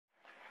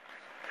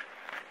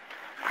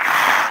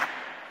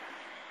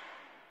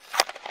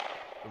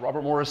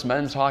Robert Morris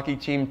men's hockey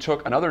team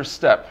took another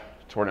step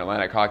toward an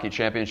Atlantic Hockey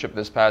Championship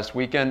this past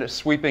weekend,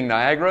 sweeping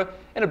Niagara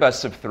in a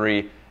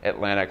best-of-3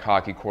 Atlantic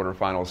Hockey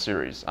quarterfinal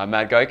series. I'm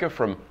Matt Gajtka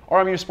from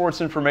RMU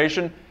Sports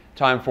Information.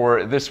 Time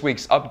for this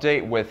week's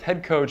update with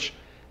head coach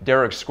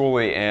Derek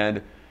Schooley.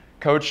 And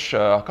Coach,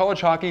 college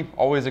hockey,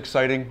 always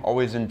exciting,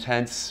 always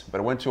intense, but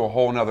it went to a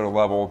whole nother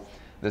level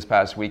this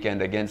past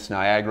weekend against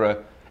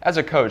Niagara. As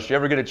a coach, do you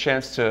ever get a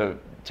chance to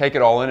take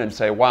it all in and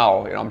say,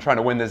 wow, I'm trying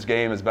to win this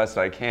game as best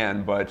I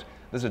can, but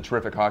this is a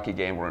terrific hockey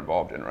game we're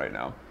involved in right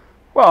now?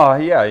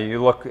 Well, yeah,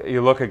 you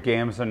look at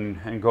games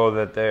and go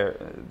that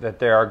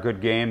they are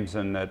good games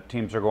and that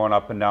teams are going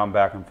up and down,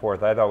 back and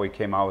forth. I thought we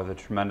came out with a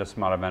tremendous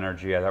amount of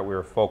energy. I thought we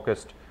were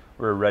focused.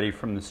 We were ready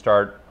from the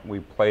start. We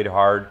played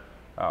hard.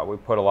 We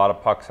put a lot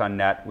of pucks on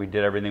net. We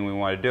did everything we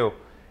wanted to do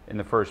in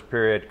the first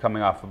period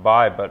coming off a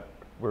bye, but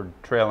we're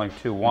trailing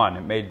 2-1.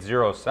 It made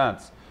zero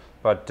sense.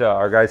 But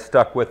our guys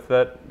stuck with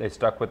it. They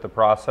stuck with the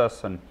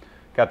process and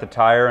got the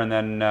tire. And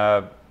then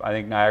I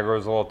think Niagara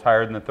was a little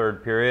tired in the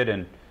third period,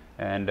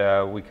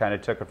 and we kind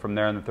of took it from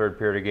there in the third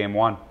period of game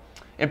one.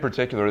 In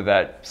particular,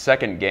 that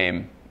second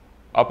game,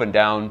 up and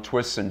down,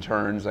 twists and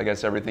turns, I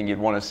guess everything you'd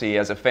want to see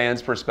as a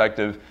fan's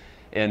perspective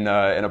in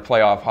a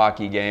playoff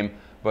hockey game.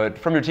 But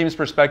from your team's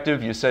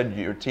perspective, you said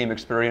your team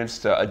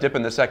experienced a dip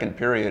in the second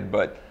period,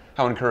 but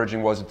how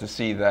encouraging was it to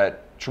see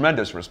that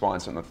tremendous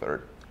response in the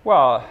third?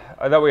 Well,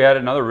 I thought we had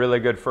another really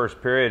good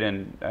first period,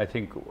 and I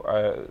think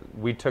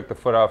we took the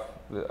foot off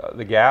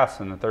the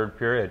gas in the third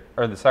period,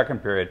 or the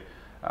second period.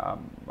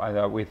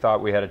 We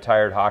thought we had a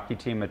tired hockey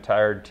team, a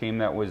tired team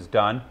that was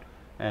done,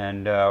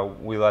 and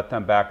we let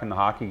them back in the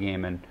hockey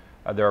game. And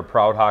they're a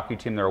proud hockey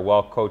team. They're a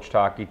well-coached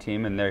hockey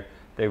team, and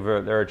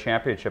they're a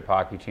championship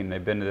hockey team.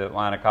 They've been to the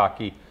Atlantic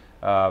Hockey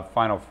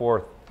Final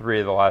Four 3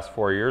 of the last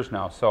 4 years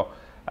now. So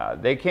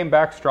they came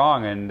back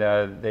strong, and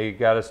they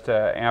got us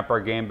to amp our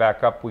game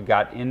back up. We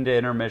got into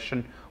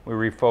intermission. We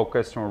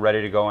refocused, and we're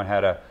ready to go, and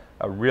had a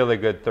really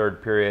good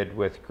third period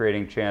with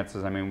creating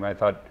chances. I mean, I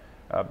thought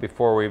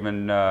before we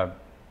even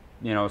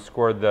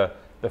scored the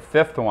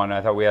fifth one,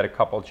 I thought we had a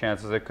couple of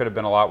chances. It could have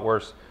been a lot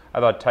worse.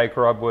 I thought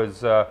Tykerub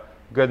was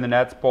good in the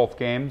nets both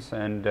games,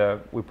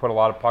 and we put a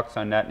lot of pucks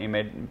on net, and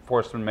he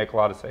forced them to make a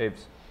lot of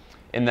saves.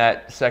 In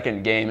that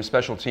second game,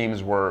 special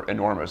teams were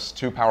enormous.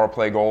 2 power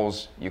play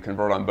goals. You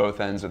convert on both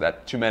ends of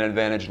that 2-man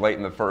advantage late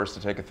in the first to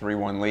take a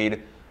 3-1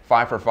 lead.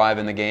 5 for 5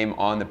 in the game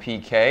on the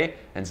PK,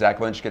 and Zach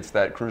Lynch gets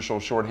that crucial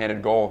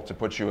shorthanded goal to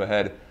put you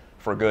ahead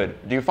for good.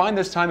 Do you find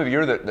this time of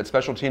year that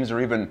special teams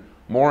are even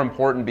more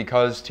important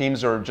because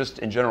teams are just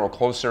in general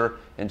closer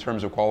in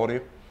terms of quality?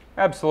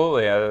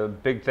 Absolutely. A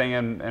big thing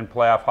in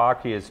playoff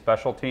hockey is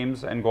special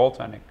teams and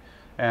goaltending.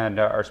 And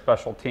our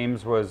special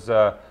teams was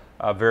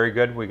very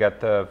good. We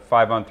got the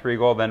 5-on-3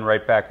 goal, then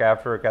right back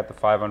after it got the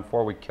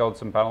 5-on-4. We killed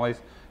some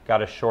penalties,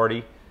 got a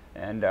shorty,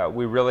 and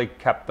we really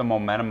kept the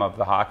momentum of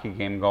the hockey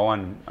game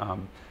going.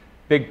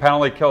 Big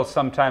penalty kills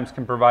sometimes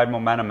can provide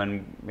momentum,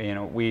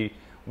 and we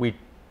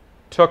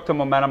took the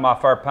momentum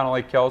off our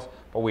penalty kills,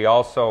 but we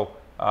also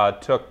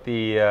took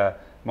the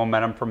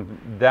momentum from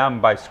them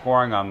by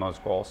scoring on those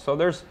goals. So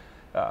there's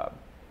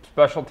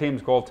special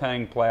teams,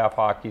 goaltending, playoff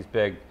hockey's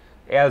big,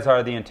 as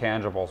are the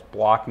intangibles,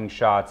 blocking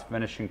shots,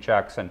 finishing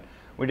checks, and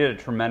we did a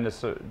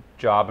tremendous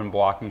job in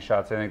blocking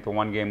shots. I think the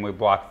one game we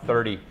blocked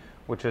 30,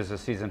 which is a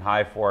season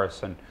high for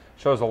us, and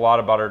shows a lot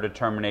about our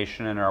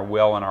determination and our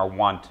will and our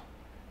want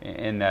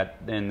in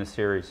the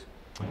series.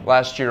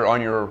 Last year,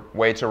 on your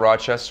way to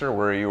Rochester,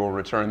 where you will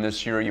return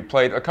this year, you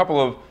played a couple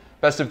of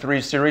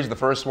best-of-3 series. The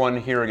first one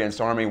here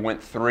against Army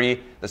went 3.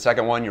 The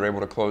second one, you were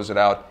able to close it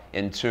out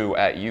in 2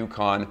 at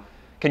UConn.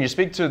 Can you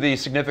speak to the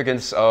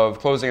significance of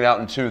closing it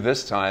out in 2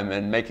 this time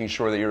and making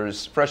sure that you're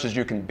as fresh as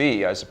you can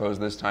be, I suppose,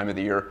 this time of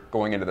the year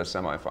going into the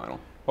semifinal?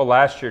 Well,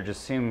 last year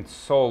just seemed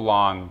so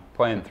long,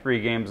 playing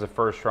 3 games the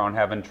first round,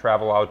 having to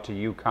travel out to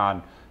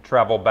UConn,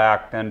 travel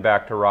back, then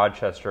back to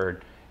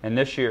Rochester. And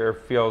this year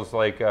feels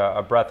like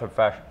a breath of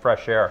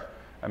fresh air.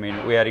 I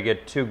mean, we had to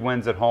get 2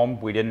 wins at home.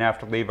 We didn't have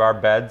to leave our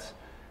beds,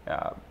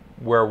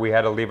 where we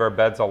had to leave our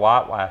beds a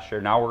lot last year.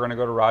 Now we're going to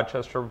go to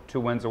Rochester, 2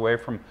 wins away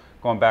from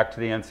going back to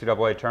the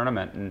NCAA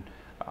tournament. And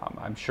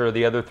I'm sure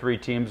the other 3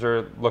 teams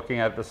are looking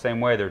at it the same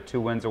way. They're 2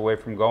 wins away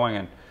from going.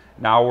 And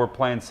now we're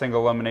playing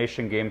single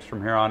elimination games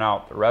from here on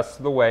out. The rest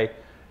of the way,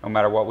 no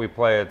matter what we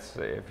play, it's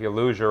if you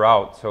lose, you're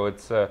out. So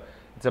it's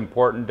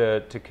important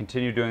to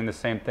continue doing the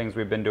same things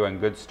we've been doing.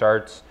 Good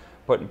starts,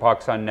 putting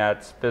pucks on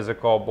nets,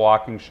 physical,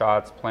 blocking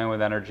shots, playing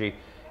with energy.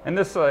 And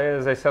this,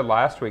 as I said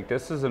last week,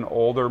 this is an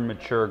older,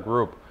 mature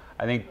group.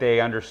 I think they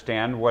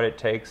understand what it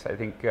takes. I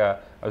think I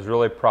was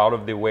really proud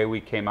of the way we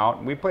came out.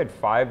 And we played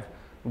 5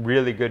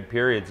 really good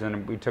periods,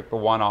 and we took the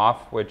 1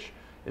 off, which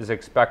is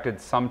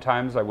expected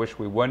sometimes. I wish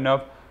we wouldn't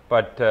have.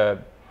 But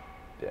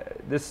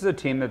this is a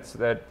team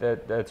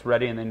that's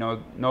ready, and they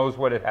knows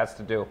what it has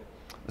to do.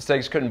 The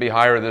stakes couldn't be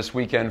higher this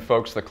weekend,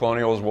 folks. The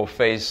Colonials will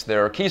face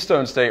their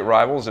Keystone State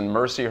rivals in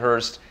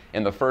Mercyhurst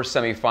in the first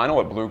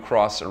semifinal at Blue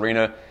Cross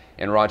Arena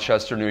in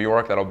Rochester, New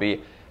York. That'll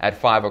be at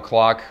 5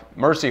 o'clock.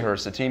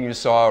 Mercyhurst, a team you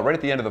saw right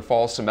at the end of the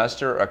fall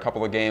semester, a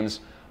couple of games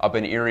up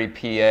in Erie,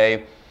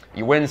 PA.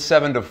 You win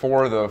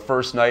 7-4 the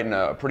first night in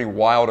a pretty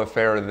wild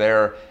affair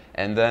there,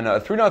 and then a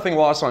 3-0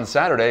 loss on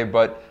Saturday.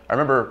 But I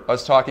remember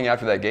us talking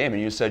after that game,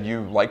 and you said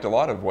you liked a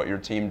lot of what your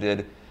team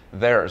did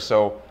there.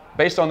 So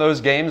based on those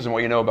games and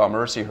what you know about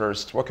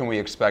Mercyhurst, what can we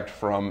expect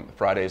from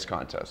Friday's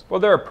contest? Well,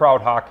 they're a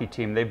proud hockey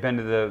team. They've been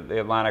to the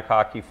Atlantic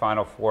Hockey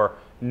Final Four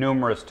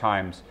numerous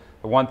times.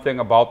 The one thing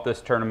about this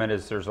tournament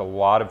is there's a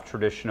lot of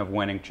tradition of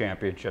winning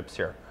championships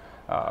here.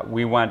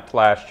 We went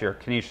last year.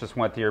 Canisius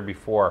went the year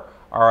before.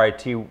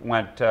 RIT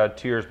went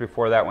 2 years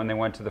before that when they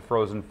went to the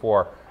Frozen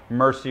Four.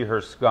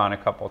 Mercyhurst's gone a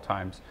couple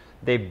times.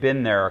 They've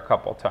been there a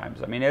couple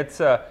times. I mean,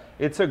 it's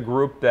a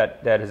group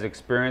that has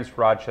experienced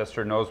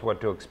Rochester, knows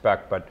what to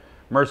expect. But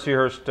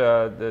Mercyhurst,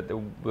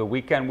 the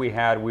weekend we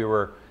had,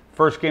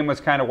 first game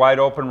was kind of wide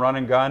open, run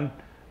and gun.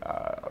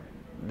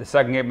 The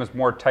second game was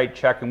more tight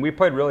check, and we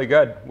played really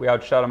good. We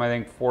outshot them, I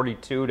think,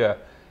 42 to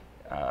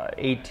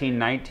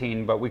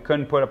 18-19, but we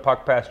couldn't put a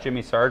puck past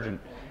Jimmy Sargent.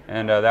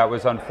 And that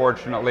was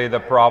unfortunately the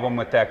problem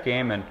with that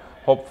game, and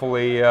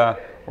hopefully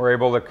we're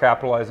able to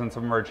capitalize on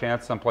some of our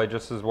chances and play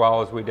just as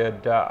well as we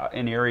did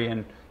in Erie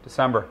in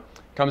December.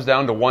 Comes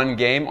down to one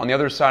game. On the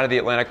other side of the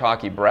Atlantic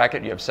Hockey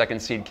bracket, you have second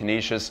seed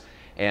Canisius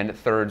and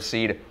third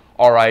seed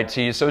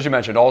RIT. So as you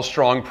mentioned, all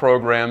strong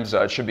programs.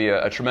 It should be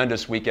a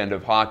tremendous weekend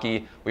of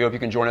hockey. We hope you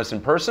can join us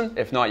in person.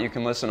 If not, you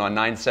can listen on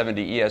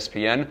 970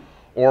 ESPN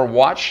or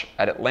watch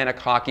at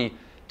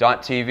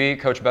atlantichockey.tv.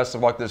 Coach, best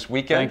of luck this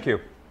weekend. Thank you.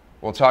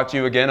 We'll talk to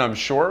you again, I'm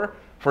sure.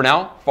 For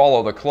now,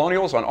 follow the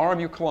Colonials on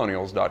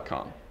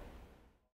rmucolonials.com.